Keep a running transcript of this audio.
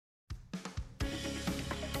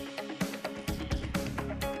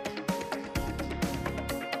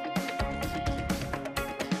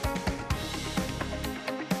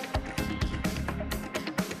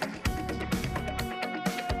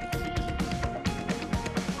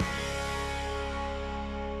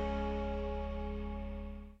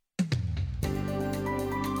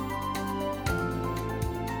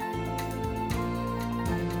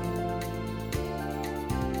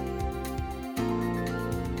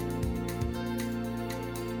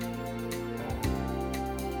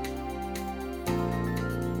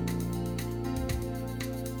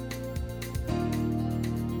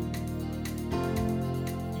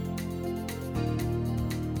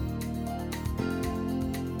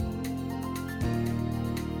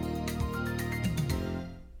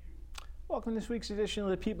welcome to this week's edition of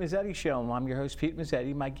the Pete Mezzetti Show. I'm your host, Pete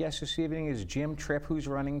Mezzetti. My guest this evening is Jim Tripp, who's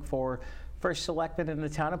running for first selectman in the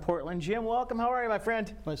town of Portland. Jim, welcome. How are you, my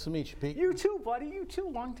friend? Nice to meet you, Pete. You too, buddy. You too.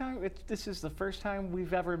 Long time. This is the first time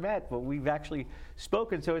we've ever met, but we've actually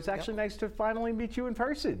spoken, so it's actually nice to finally meet you in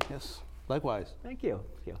person. Yes, likewise. Thank you.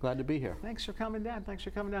 Glad to be here. Thanks for coming down.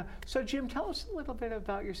 So, Jim, tell us a little bit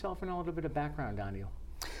about yourself and a little bit of background on you.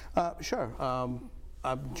 Sure.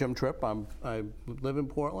 I'm Jim Tripp. I live in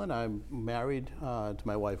Portland. I'm married to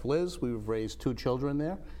my wife Liz. We've raised 2 children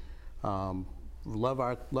there. Love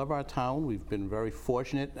our town. We've been very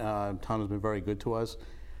fortunate. Town has been very good to us.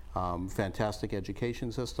 Fantastic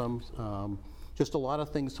education system. Just a lot of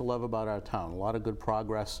things to love about our town. A lot of good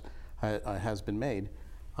progress has been made.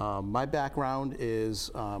 My background is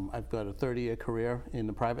I've got a 30-year career in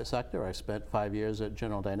the private sector. I spent 5 years at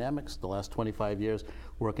General Dynamics, the last 25 years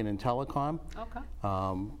working in telecom. Okay.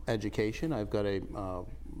 Education, I've got a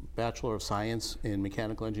Bachelor of Science in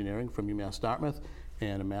Mechanical Engineering from UMass Dartmouth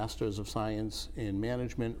and a Master's of Science in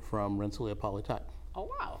Management from Rensselaer Polytech. Oh,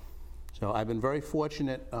 wow. So I've been very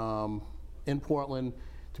fortunate in Portland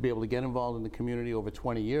to be able to get involved in the community over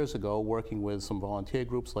 20 years ago, working with some volunteer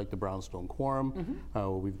groups like the Brownstone Quorum.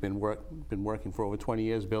 We've been working for over 20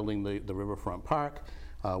 years building the Riverfront Park.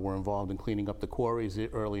 We're involved in cleaning up the quarries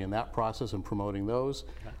early in that process and promoting those.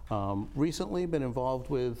 Recently been involved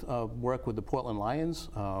with work with the Portland Lions.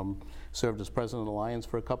 Served as president of the Lions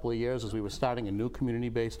for a couple of years as we were starting a new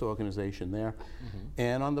community-based organization there.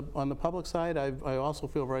 And on the public side, I also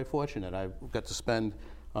feel very fortunate. I've got to spend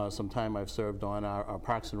some time. I've served on our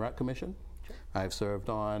Parks and Rec Commission. I've served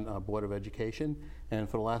on Board of Education, and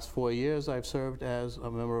for the last 4 years I've served as a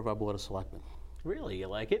member of our Board of Selectmen. Really? You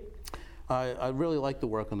like it? I really like the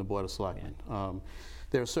work on the Board of Selectmen.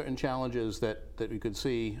 There are certain challenges that you could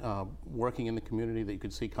see working in the community, that you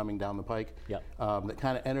could see coming down the pike, that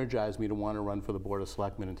kind of energized me to want to run for the Board of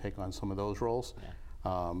Selectmen and take on some of those roles.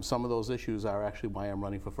 Some of those issues are actually why I'm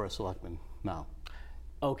running for first selectman now.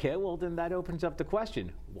 Okay, well then that opens up the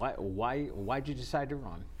question. Why'd you decide to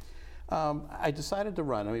run? I decided to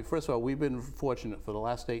run. I mean, first of all, we've been fortunate for the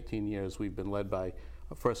last 18 years. We've been led by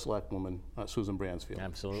first select woman, Susan Bransfield.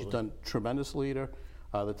 Absolutely. She's done tremendous leader.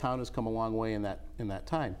 The town has come a long way in that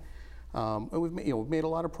time. And we've made a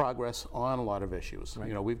lot of progress on a lot of issues.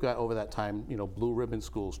 Right. We've got over that time, blue ribbon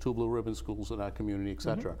schools, 2 blue ribbon schools in our community, et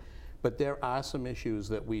cetera. But there are some issues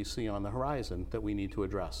that we see on the horizon that we need to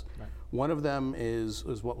address. Right. One of them is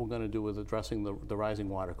what we're going to do with addressing the rising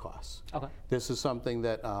water costs. Okay. This is something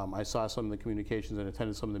that I saw some of the communications and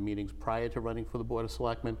attended some of the meetings prior to running for the Board of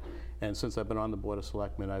Selectmen. And since I've been on the Board of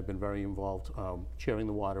Selectmen, I've been very involved chairing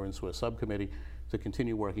the Water and Sewer Subcommittee to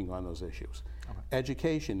continue working on those issues. Okay.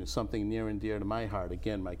 Education is something near and dear to my heart.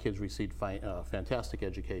 Again, my kids received fantastic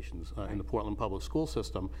educations in the Portland public school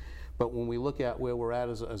system. But when we look at where we're at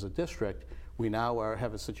as a district, we now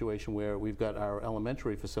have a situation where we've got our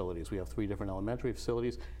elementary facilities. We have 3 different elementary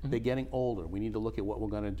facilities. They're getting older. We need to look at what we're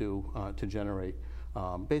going to do to generate,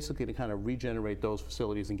 basically to kind of regenerate those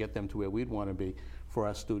facilities and get them to where we'd want to be for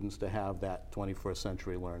our students to have that 21st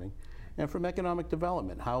century learning. And from economic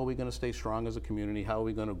development, how are we going to stay strong as a community? How are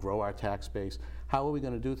we going to grow our tax base? How are we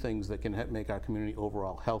going to do things that can make our community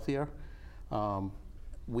overall healthier?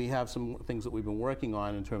 We have some things that we've been working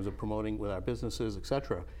on in terms of promoting with our businesses, et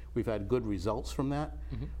cetera. We've had good results from that,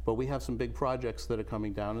 but we have some big projects that are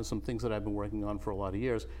coming down and some things that I've been working on for a lot of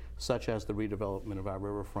years, such as the redevelopment of our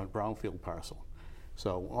riverfront brownfield parcel.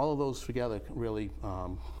 So all of those together really,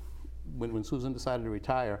 when Susan decided to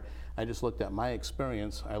retire, I just looked at my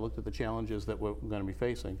experience, I looked at the challenges that we're going to be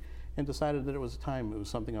facing, and decided that it was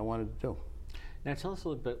something I wanted to do. Now tell us a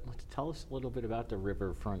little bit about the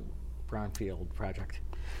riverfront brownfield project.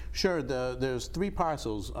 Sure. There's 3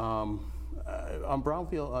 parcels on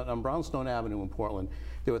Brownstone Avenue in Portland.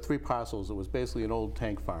 There were 3 parcels. It was basically an old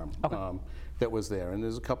tank farm that was there, and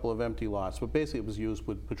there's a couple of empty lots. But basically, it was used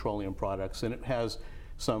with petroleum products, and it has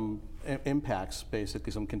some impacts,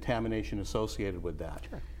 basically some contamination associated with that.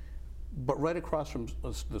 Sure. But right across from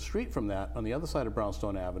the street from that, on the other side of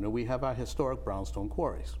Brownstone Avenue, we have our historic brownstone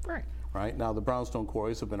quarries. Right now, the brownstone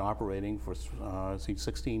quarries have been operating for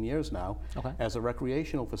 16 years now as a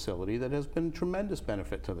recreational facility that has been tremendous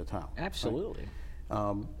benefit to the town. Absolutely.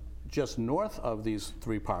 Right? Just north of these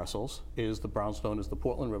 3 parcels is the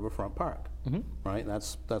Portland Riverfront Park. Right, and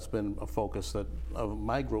that's been a focus of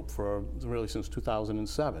my group for really since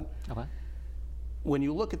 2007. Okay. When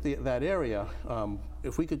you look at that area,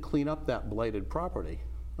 if we could clean up that blighted property,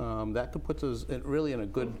 that could put us really in a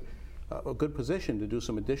good position to do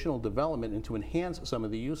some additional development and to enhance some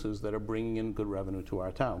of the uses that are bringing in good revenue to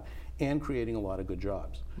our town and creating a lot of good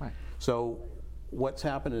jobs. Right. So what's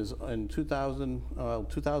happened is in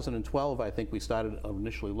 2012, I think we started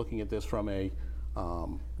initially looking at this from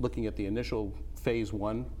looking at the initial phase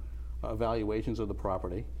 1 evaluations of the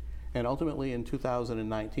property. And ultimately in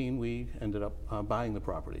 2019, we ended up buying the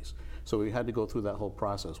properties. So we had to go through that whole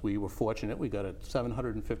process. We were fortunate. We got a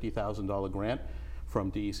 $750,000 grant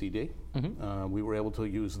from DECD. We were able to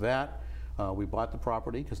use that. We bought the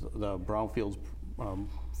property because the brownfields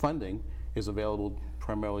funding is available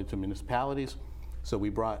primarily to municipalities. So we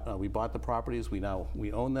bought the properties. We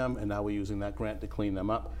own them, and now we're using that grant to clean them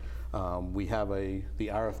up. We have the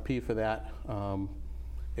RFP for that.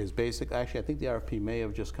 Is basic. Actually, I think the RFP may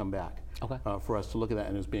have just come back for us to look at that,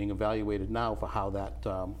 and is being evaluated now for how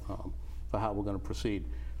we're going to proceed.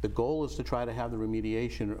 The goal is to try to have the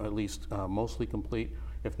remediation, or at least mostly complete,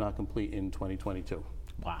 if not complete, in 2022.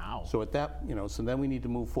 Wow. So at that, so then we need to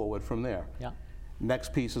move forward from there. Yeah.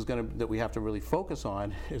 Next piece is that we have to really focus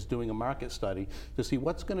on is doing a market study to see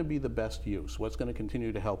what's going to be the best use, what's going to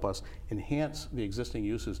continue to help us enhance the existing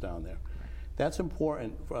uses down there. That's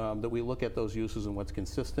important that we look at those uses and what's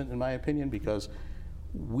consistent, in my opinion, because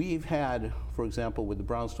we've had, for example, with the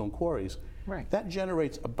brownstone quarries, that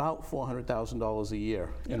generates about $400,000 a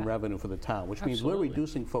year in revenue for the town, which means we're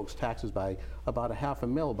reducing folks' taxes by about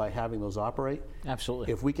 $500,000 by having those operate.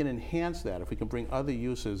 Absolutely. If we can enhance that, if we can bring other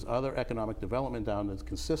uses, other economic development down that's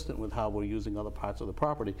consistent with how we're using other parts of the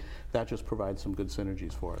property, that just provides some good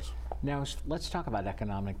synergies for us. Now, let's talk about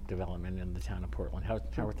economic development in the town of Portland. How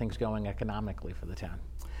are things going economically for the town?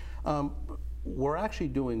 We're actually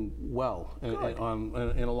doing well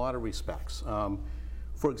in a lot of respects.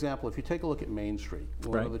 For example, if you take a look at Main Street,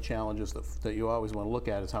 one of the challenges that you always want to look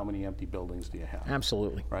at is how many empty buildings do you have?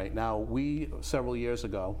 Absolutely. Right. Now, we, several years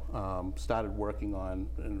ago, started working on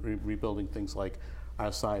rebuilding things like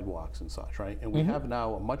our sidewalks and such, right? And we have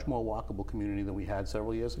now a much more walkable community than we had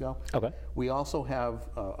several years ago. Okay. We also have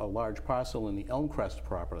a large parcel in the Elmcrest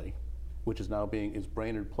property, which is now is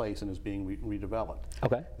Brainerd Place and is being redeveloped.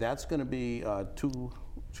 Okay. That's going to be two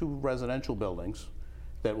residential buildings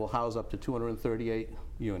that will house up to 238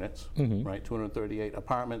 units, right? 238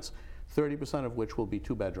 apartments, 30% of which will be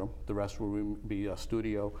 2-bedroom. The rest will be a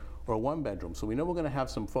studio or a 1-bedroom. So we know we're going to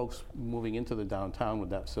have some folks moving into the downtown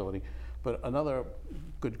with that facility. But another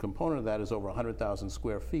good component of that is over 100,000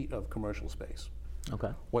 square feet of commercial space.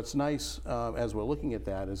 Okay. What's nice as we're looking at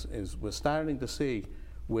that is we're starting to see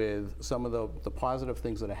with some of the positive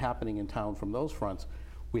things that are happening in town from those fronts.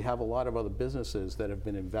 We have a lot of other businesses that have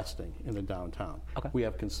been investing in the downtown. Okay. We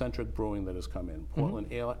have Concentric Brewing that has come in. Portland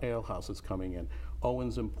Ale House is coming in.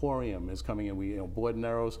 Owens Emporium is coming in.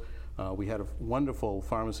 Bordinero's. We had a wonderful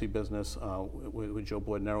pharmacy business with Joe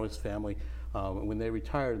Bordinero's family. When they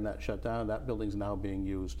retired and that shut down, that building's now being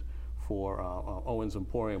used for Owens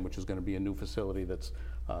Emporium, which is going to be a new facility that's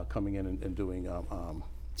coming in and doing a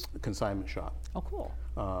consignment shop. Oh, cool.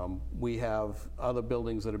 We have other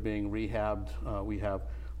buildings that are being rehabbed. We have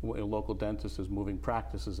a local dentist is moving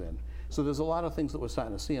practices in. So there's a lot of things that we're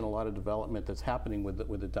starting to see and a lot of development that's happening with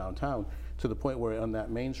the downtown to the point where on that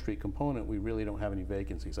Main Street component, we really don't have any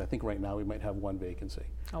vacancies. I think right now we might have 1 vacancy.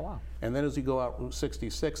 Oh, wow. And then as you go out Route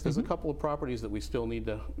 66, there's a couple of properties that we still need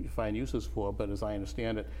to find uses for, but as I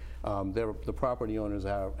understand it, the property owners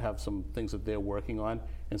have some things that they're working on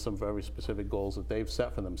and some very specific goals that they've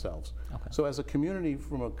set for themselves. Okay. So as a community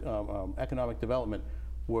from economic development,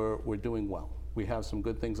 we're doing well. We have some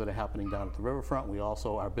good things that are happening down at the riverfront. We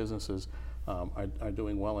also, our businesses are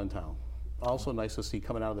doing well in town. Also nice to see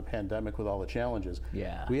coming out of the pandemic with all the challenges.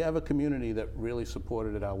 Yeah. We have a community that really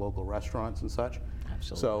supported at our local restaurants and such.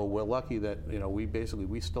 Absolutely. So we're lucky that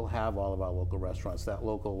we still have all of our local restaurants. That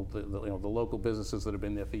local, the local businesses that have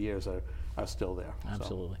been there for years are still there.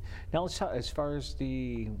 Absolutely. So. Now let's talk as far as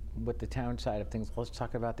with the town side of things. Let's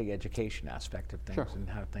talk about the education aspect of things and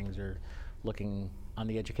how things are looking on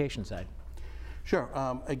the education side. Sure.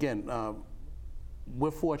 Again, we're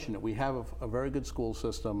fortunate. We have a very good school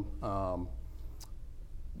system, but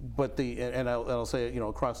I'll say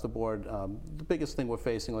across the board, the biggest thing we're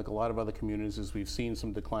facing, like a lot of other communities, is we've seen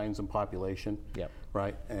some declines in population. Yep.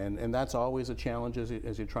 Right, and that's always a challenge as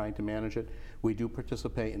you're trying to manage it. We do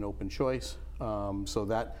participate in open choice, so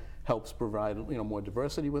that helps provide more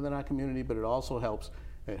diversity within our community, but it also helps.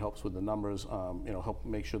 It helps with the numbers, help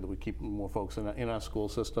make sure that we keep more folks in our school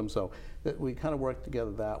system. So that we kind of work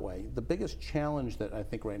together that way. The biggest challenge that I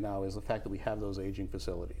think right now is the fact that we have those aging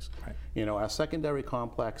facilities. Right. Our secondary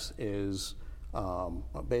complex is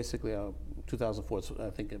basically 2004, so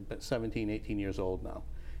I think 17, 18 years old now.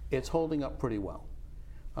 It's holding up pretty well.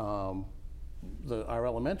 Our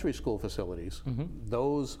elementary school facilities,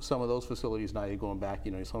 some of those facilities now you're going back,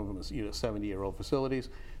 some of them are 70-year-old facilities.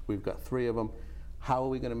 We've got 3 of them. How are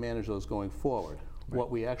we going to manage those going forward? Right.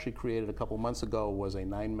 What we actually created a couple months ago was a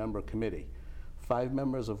 9-member committee, 5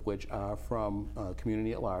 members of which are from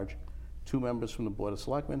community at large, 2 members from the Board of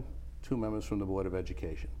Selectmen, 2 members from the Board of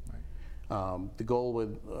Education. Right. The goal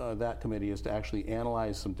with that committee is to actually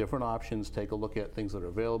analyze some different options, take a look at things that are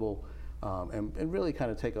available, and really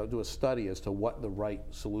kind of do a study as to what the right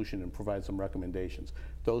solution and provide some recommendations.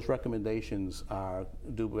 Those recommendations are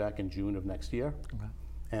due back in June of next year. Okay.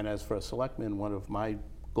 And as for a selectman, one of my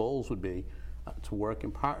goals would be to work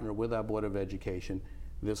and partner with our Board of Education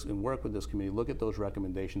and work with this committee, look at those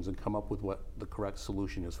recommendations and come up with what the correct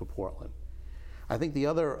solution is for Portland. I think the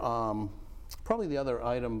other, probably the other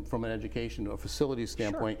item from an education or facility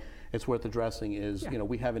standpoint, sure, it's worth addressing is, you know,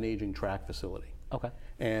 we have an aging track facility. Okay.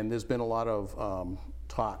 And there's been a lot of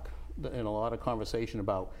talk and a lot of conversation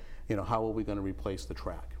about, you know, how are we going to replace the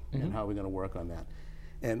track, and how are we going to work on that.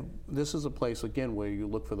 And this is a place, again, where you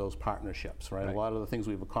look for those partnerships, right? A lot of the things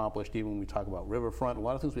we've accomplished, even when we talk about Riverfront, a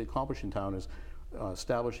lot of things we accomplish in town is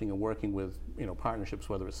establishing and working with, you know, partnerships,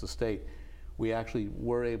 whether it's the state. We actually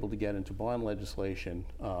were able to get into bond legislation,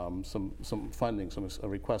 some funding, a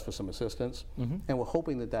request for some assistance, and we're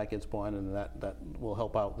hoping that that gets bonded and that will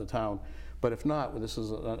help out the town. But if not, this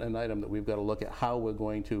is an item that we've got to look at how we're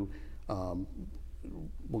going to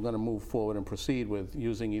move forward and proceed with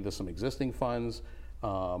using either some existing funds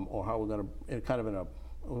or how we're going to kind of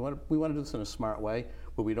we want to do this in a smart way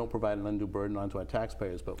where we don't provide an undue burden onto our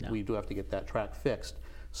taxpayers, but we do have to get that track fixed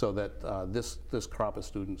so that this crop of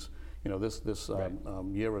students, you know, this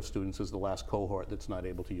year of students is the last cohort that's not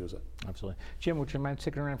able to use it. Absolutely. Jim, would you mind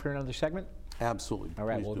sticking around for another segment? Absolutely. All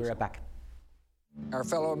right, we'll be right back. Our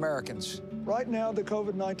fellow Americans. Right now, the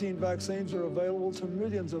COVID-19 vaccines are available to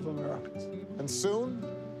millions of Americans. And soon,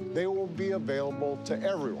 they will be available to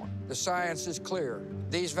everyone. The science is clear.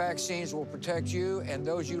 These vaccines will protect you and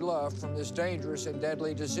those you love from this dangerous and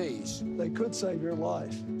deadly disease. They could save your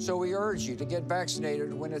life. So we urge you to get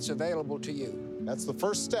vaccinated when it's available to you. That's the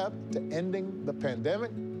first step to ending the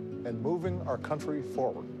pandemic and moving our country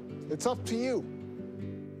forward. It's up to you.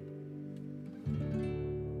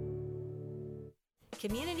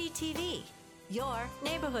 Community TV, your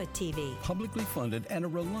neighborhood TV. Publicly funded and a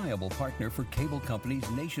reliable partner for cable companies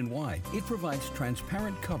nationwide. It provides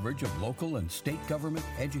transparent coverage of local and state government,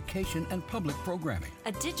 education, and public programming.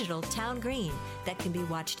 A digital town green that can be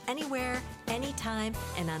watched anywhere, anytime,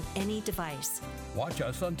 and on any device. Watch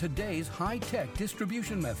us on today's high-tech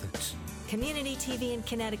distribution methods. Community TV in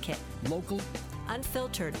Connecticut. Local,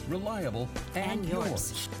 unfiltered, reliable, and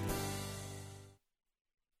yours.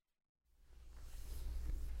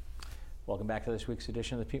 Welcome back to this week's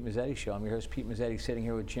edition of the Pete Mezzetti Show. I'm your host, Pete Mezzetti, sitting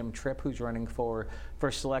here with Jim Tripp, who's running for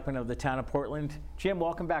First Selectman of the town of Portland. Jim,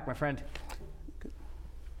 welcome back, my friend. Good.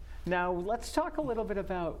 Now, let's talk a little bit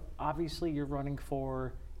about, obviously, you're running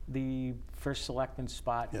for the First Selectman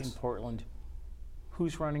spot in Portland.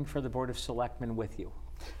 Who's running for the Board of Selectmen with you?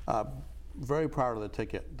 Very proud of the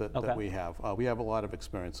ticket that we have. We have a lot of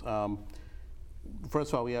experience.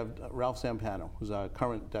 First of all, we have Ralph Zampano, who's our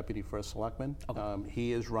current Deputy First Selectman.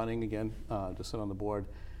 He is running again to sit on the board.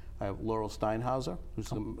 I have Laurel Steinhauser, who's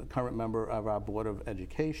the current member of our Board of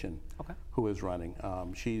Education, who is running.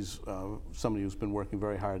 She's somebody who's been working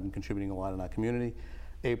very hard and contributing a lot in our community.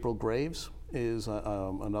 April Graves is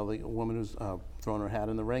another woman who's thrown her hat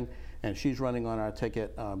in the ring, and she's running on our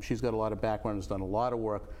ticket. She's got a lot of background, has done a lot of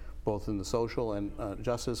work both in the social and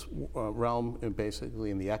justice realm and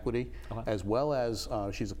basically in the equity, as well as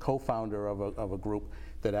she's a co-founder of a group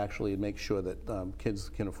that actually makes sure that kids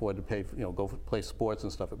can afford to pay, go play sports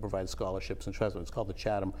and stuff. It provides scholarships and trust. It's called the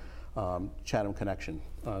Chatham Connection.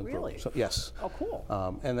 Really? So, yes. Oh,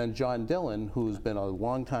 cool. And then John Dillon, who's been a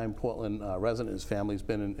longtime Portland resident. His family's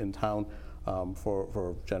been in town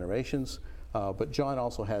for generations. But John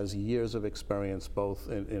also has years of experience both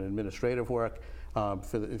in administrative work.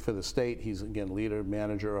 For the state, he's again leader,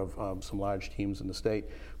 manager of some large teams in the state,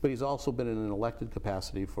 but he's also been in an elected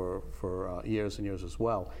capacity for years and years as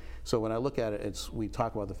well. So when I look at it, we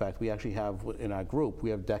talk about the fact we actually have in our group, we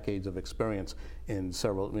have decades of experience in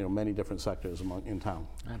several, many different sectors in town.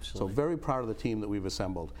 Absolutely. So very proud of the team that we've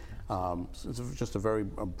assembled. It's just a very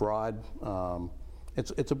broad,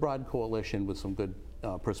 it's a broad coalition with some good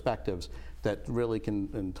perspectives that really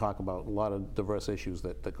can talk about a lot of diverse issues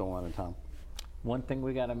that go on in town. One thing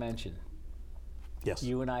we got to mention. Yes.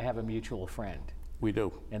 You and I have a mutual friend. We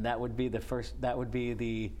do. And that would be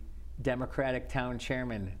the Democratic town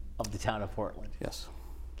chairman of the town of Portland. Yes.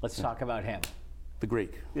 Let's talk about him. The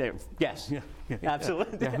Greek. Yeah, yes. Yeah,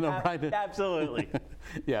 absolutely. Yeah, no, right. Absolutely.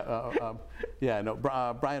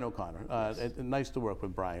 Brian O'Connor. Nice to work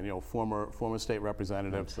with Brian. You know, former state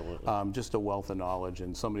representative. Absolutely. Just a wealth of knowledge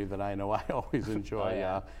and somebody that I know I always enjoy.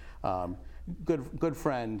 Oh, yeah. Good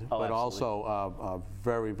friend, Oh, but absolutely. also a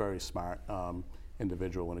very, very smart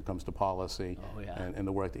individual when it comes to policy Oh, yeah. and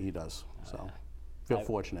the work that he does. So feel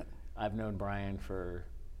fortunate. I've known Brian for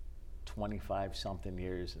 25-something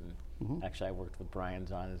years, and actually I worked with Brian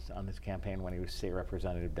on his campaign when he was state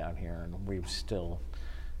representative down here, and we've still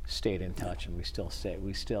stayed in touch, and we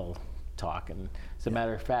still talk. And as a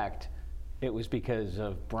matter of fact, it was because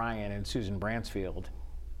of Brian and Susan Bransfield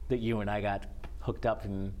that you and I got hooked up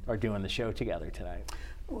and are doing the show together tonight.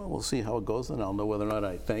 Well, we'll see how it goes, and I'll know whether or not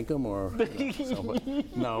I thank him or.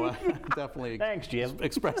 No, I definitely. Thanks, Jim.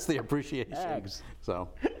 Express the appreciation. Thanks. So.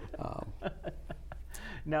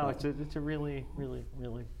 No, it's a really,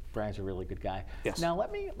 Brian's a really good guy. Yes. Now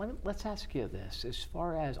let's ask you this: as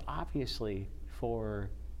far as obviously for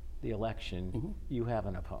the election, you have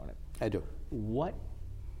an opponent. I do. What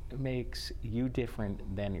makes you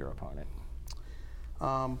different than your opponent?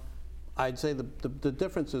 I'd say the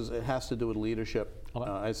difference is it has to do with leadership.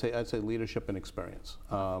 Okay. I'd say leadership and experience.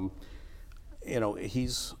 You know,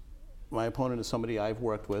 my opponent is somebody I've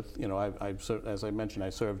worked with. You know, as I mentioned, I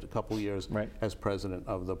served a couple of years as president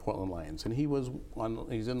of the Portland Lions, and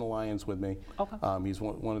he's in the Lions with me. Okay. He's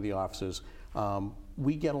one of the officers.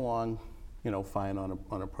 We get along, you know, fine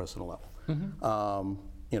on a personal level.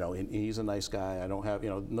 You know, and he's a nice guy. I don't have, you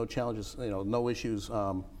know, no challenges, you know, no issues,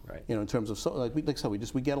 you know, in terms of, like I said,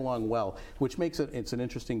 we get along well, which makes it's an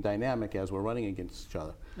interesting dynamic as we're running against each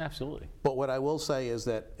other. Absolutely. But what I will say is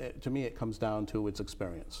that, to me, it comes down to its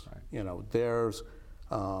experience. Right. You know, there's,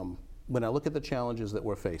 when I look at the challenges that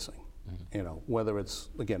we're facing, you know, whether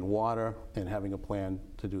it's, again, water and having a plan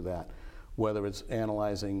to do that, whether it's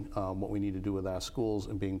analyzing what we need to do with our schools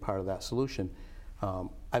and being part of that solution,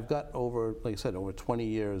 I've got like I said, over 20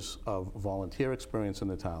 years of volunteer experience in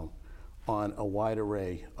the town on a wide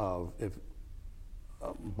array of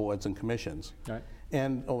boards and commissions,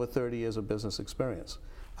 and over 30 years of business experience.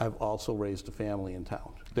 I've also raised a family in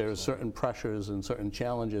town. There are certain pressures and certain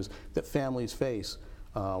challenges that families face,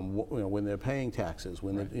 you know, when they're paying taxes,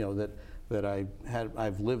 when you know that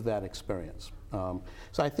I've lived that experience.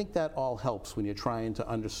 So I think that all helps when you're trying to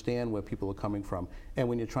understand where people are coming from, and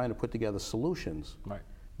when you're trying to put together solutions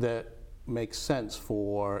that make sense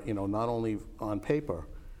for, you know, not only on paper,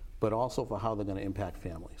 but also for how they're going to impact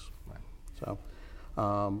families. So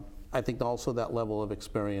I think also that level of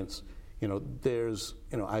experience, you know,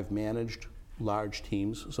 I've managed large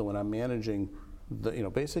teams, so when I'm managing you know,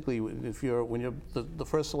 basically, when you're the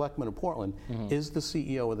first selectman of Portland is the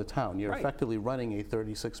CEO of the town, you're effectively running a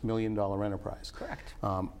 $36 million enterprise. Correct.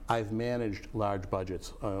 I've managed large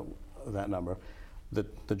budgets, that number.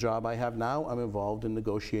 The job I have now, I'm involved in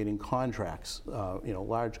negotiating contracts, you know,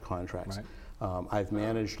 large contracts. I've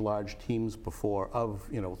managed large teams before of,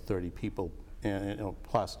 you know, 30 people and, you know,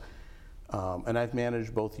 plus. And I've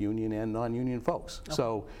managed both union and non-union folks. Okay.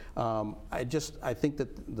 So I think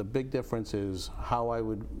that the big difference is how I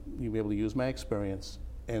would be able to use my experience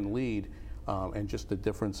and lead, and just the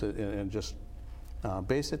difference and just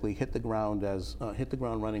basically hit the ground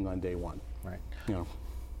running on day one. Right. You know.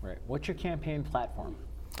 Right. What's your campaign platform?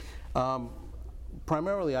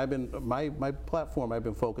 Primarily, my platform. I've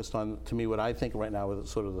been focused on, to me, what I think right now is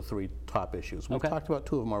sort of the three top issues. We've talked about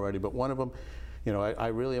two of them already, but one of them, you know, I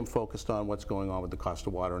really am focused on what's going on with the cost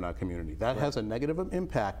of water in our community. That has a negative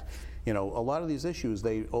impact. You know, a lot of these issues,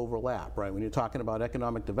 they overlap, right? When you're talking about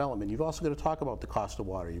economic development, you've also got to talk about the cost of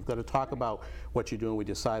water. You've got to talk about what you're doing with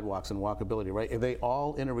your sidewalks and walkability, right? They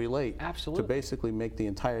all interrelate to basically make the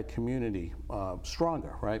entire community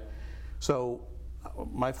stronger, right? So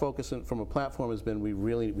my focus from a platform has been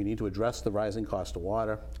we need to address the rising cost of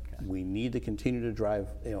water. We need to continue to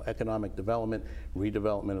drive, you know, economic development,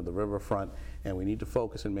 redevelopment of the riverfront, and we need to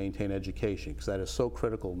focus and maintain education, because that is so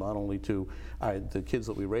critical not only to the kids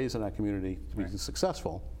that we raise in our community to be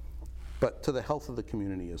successful, but to the health of the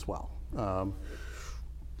community as well.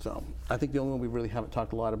 So I think the only one we really haven't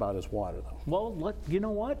talked a lot about is water, though. Well, you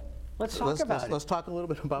know what? Let's talk about it. Let's talk a little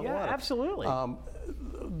bit about water. Yeah, absolutely.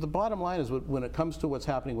 The bottom line is when it comes to what's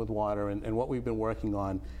happening with water and what we've been working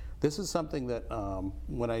on, this is something that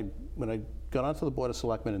when I got onto the Board of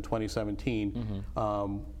Selectmen in 2017,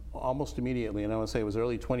 almost immediately, and I want to say it was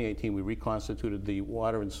early 2018, we reconstituted the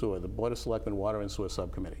Water and Sewer, the Board of Selectmen Water and Sewer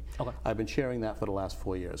Subcommittee. Okay. I've been chairing that for the last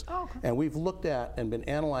 4 years. Oh, okay. And we've looked at and been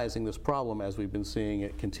analyzing this problem as we've been seeing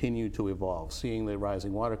it continue to evolve, seeing the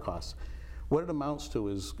rising water costs. What it amounts to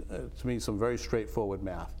is, to me, some very straightforward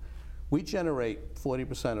math. We generate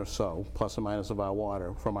 40% or so, plus or minus, of our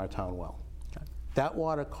water from our town well. Okay. That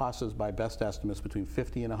water costs us, by best estimates, between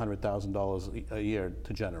 $50,000 and $100,000 a year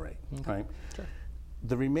to generate, right? Sure.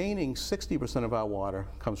 The remaining 60% of our water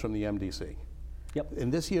comes from the MDC. Yep. In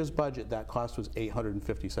this year's budget, that cost was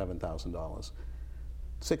 $857,000.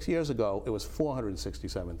 6 years ago, it was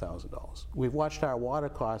 $467,000. We've watched our water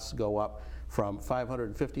costs go up from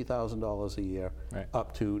 $550,000 a year Right.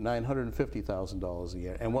 up to $950,000 a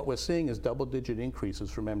year. And what we're seeing is double-digit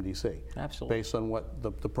increases from MDC. Absolutely. Based on what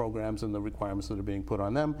the programs and the requirements that are being put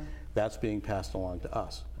on them, that's being passed along to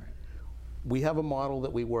us. We have a model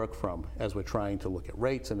that we work from as we're trying to look at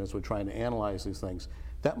rates and as we're trying to analyze these things.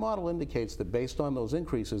 That model indicates that based on those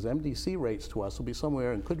increases, MDC rates to us will be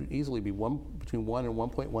somewhere, and could easily be between $1 and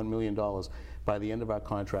 $1.1 million by the end of our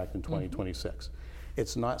contract in 2026.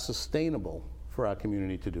 It's not sustainable for our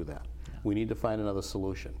community to do that. We need to find another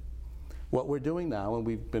solution. What we're doing now, and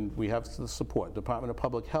we have the support, Department of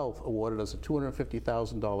Public Health awarded us a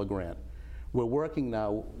 $250,000 grant. We're working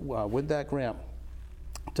now with that grant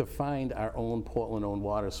to find our own Portland-owned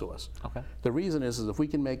water source. Okay. The reason is if we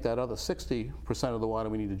can make that other 60% of the water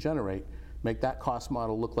we need to generate, make that cost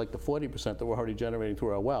model look like the 40% that we're already generating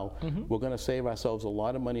through our well, we're going to save ourselves a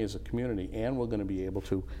lot of money as a community, and we're going to be able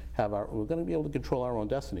to control our own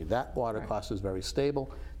destiny. That water cost is very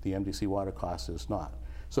stable. The MDC water cost is not.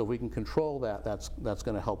 So if we can control that, that's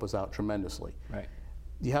going to help us out tremendously. Right.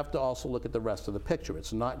 You have to also look at the rest of the picture.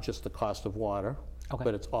 It's not just the cost of water,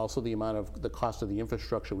 but it's also the cost of the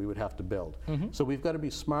infrastructure we would have to build. So we've got to be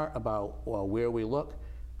smart about where we look,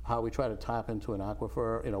 how we try to tap into an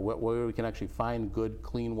aquifer, where we can actually find good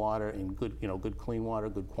clean water in good clean water,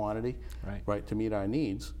 good quantity, right, to meet our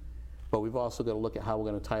needs. But we've also got to look at how we're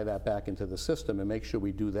going to tie that back into the system and make sure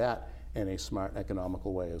we do that in a smart,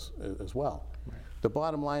 economical way as well. Right. The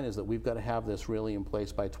bottom line is that we've got to have this really in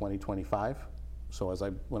place by 2025. So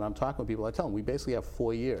when I'm talking with people, I tell them we basically have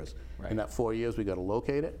 4 years. In that 4 years, we've got to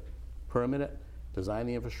locate it, permit it, design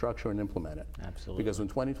the infrastructure, and implement it. Absolutely. Because when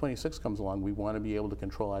 2026 comes along, we want to be able to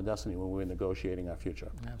control our destiny when we're negotiating our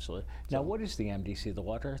future. Absolutely. Now, what is the MDC, the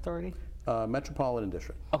Water Authority? Metropolitan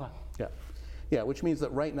District. Okay. Yeah. Yeah, which means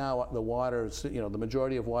that right now the water, the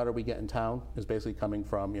majority of water we get in town is basically coming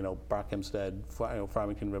from, Barkhamsted,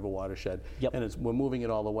 Farmington River watershed, and we're moving it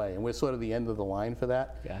all the way, and we're sort of the end of the line for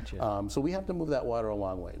that. Gotcha. So we have to move that water a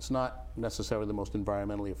long way. It's not necessarily the most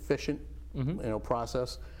environmentally efficient,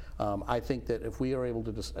 process. I think that if we are able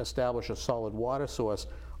to establish a solid water source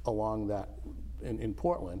along that in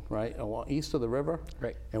Portland, right, along east of the river,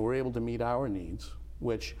 and we're able to meet our needs,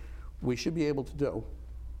 which we should be able to do.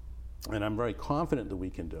 And I'm very confident that we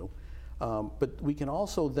can do. But we can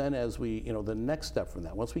also then, as the next step from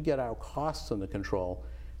that, once we get our costs under control,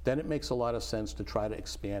 then it makes a lot of sense to try to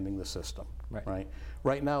expanding the system. Right?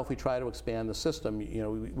 Right now, if we try to expand the system,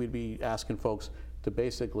 we'd be asking folks to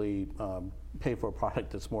basically pay for a product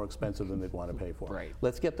that's more expensive than they'd want to pay for. Right.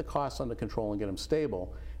 Let's get the costs under control and get them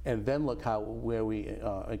stable, and then look where we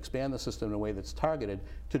expand the system in a way that's targeted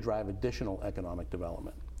to drive additional economic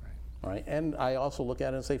development. Right, and I also look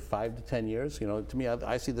at it and say 5 to 10 years. To me,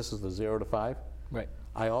 I see this as the 0 to 5. Right.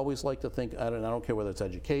 I always like to think, I don't care whether it's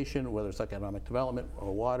education, whether it's economic development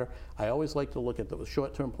or water, I always like to look at the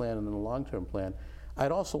short-term plan and then the long-term plan.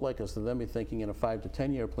 I'd also like us to then be thinking in a 5 to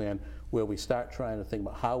 10 year plan where we start trying to think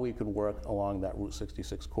about how we could work along that Route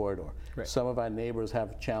 66 corridor. Right. Some of our neighbors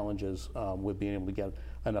have challenges with being able to get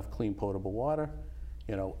enough clean potable water.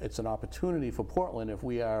 It's an opportunity for Portland if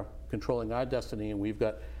we are controlling our destiny and we've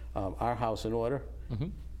got our house in order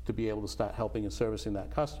to be able to start helping and servicing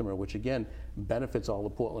that customer, which again benefits all the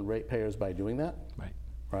Portland ratepayers by doing that.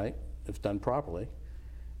 Right? If done properly.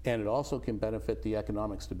 And it also can benefit the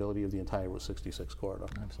economic stability of the entire Route 66 corridor.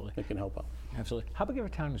 Absolutely. It can help out. Absolutely. How big of a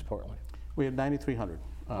town is Portland? We have 9,300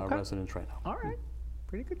 residents right now. All right.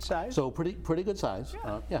 Pretty good size. So pretty good size.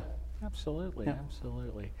 Yeah. Absolutely.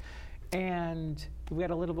 Absolutely. And we've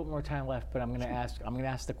got a little bit more time left, but I'm going to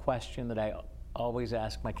ask the question that I always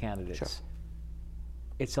ask my candidates. Sure.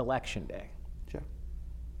 It's election day. Sure.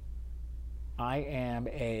 I am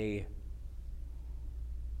a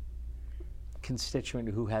constituent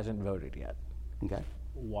who hasn't voted yet. Okay.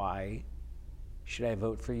 Why should I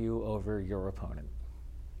vote for you over your opponent?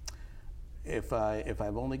 If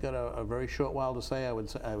I've only got a very short while to say, I would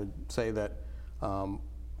say that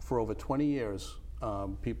for over 20 years,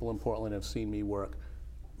 people in Portland have seen me work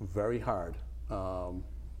very hard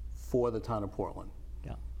for the town of Portland.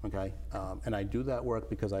 Yeah. Okay. And I do that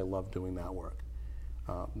work because I love doing that work.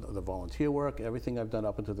 The volunteer work, everything I've done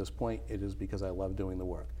up until this point, it is because I love doing the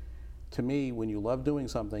work. To me, when you love doing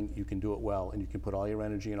something, you can do it well, and you can put all your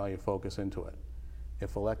energy and all your focus into it.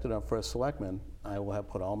 If elected on first selectman, I will have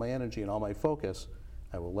put all my energy and all my focus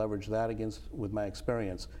I will leverage that with my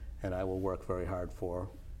experience, and I will work very hard for,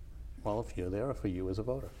 well, if you're there, or for you as a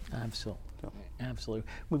voter. Absolutely. Yeah. Absolutely.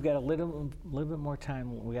 We've got a little bit more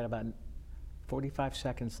time. We got about 45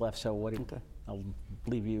 seconds left, so I'll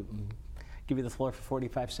leave you, give you the floor for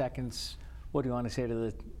 45 seconds. What do you want to say to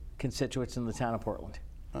the constituents in the town of Portland?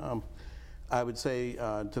 I would say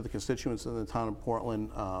to the constituents in the town of Portland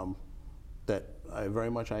that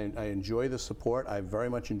I enjoy the support. I'm very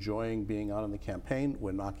much enjoying being out on the campaign.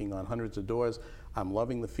 We're knocking on hundreds of doors. I'm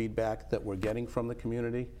loving the feedback that we're getting from the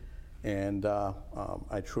community, and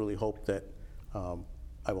I truly hope that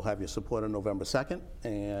I will have your support on November 2nd,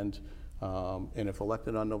 and if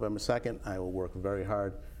elected on November 2nd, I will work very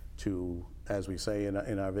hard to, as we say in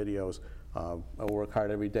our videos, I will work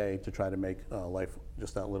hard every day to try to make life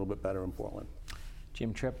just that little bit better in Portland.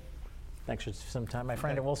 Jim Tripp, thanks for some time, my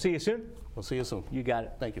friend, and we'll see you soon. We'll see you soon. You got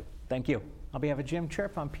it. Thank you. Thank you. On behalf of Jim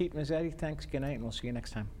Tripp, I'm Pete Mezzetti. Thanks, good night, and we'll see you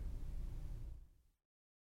next time.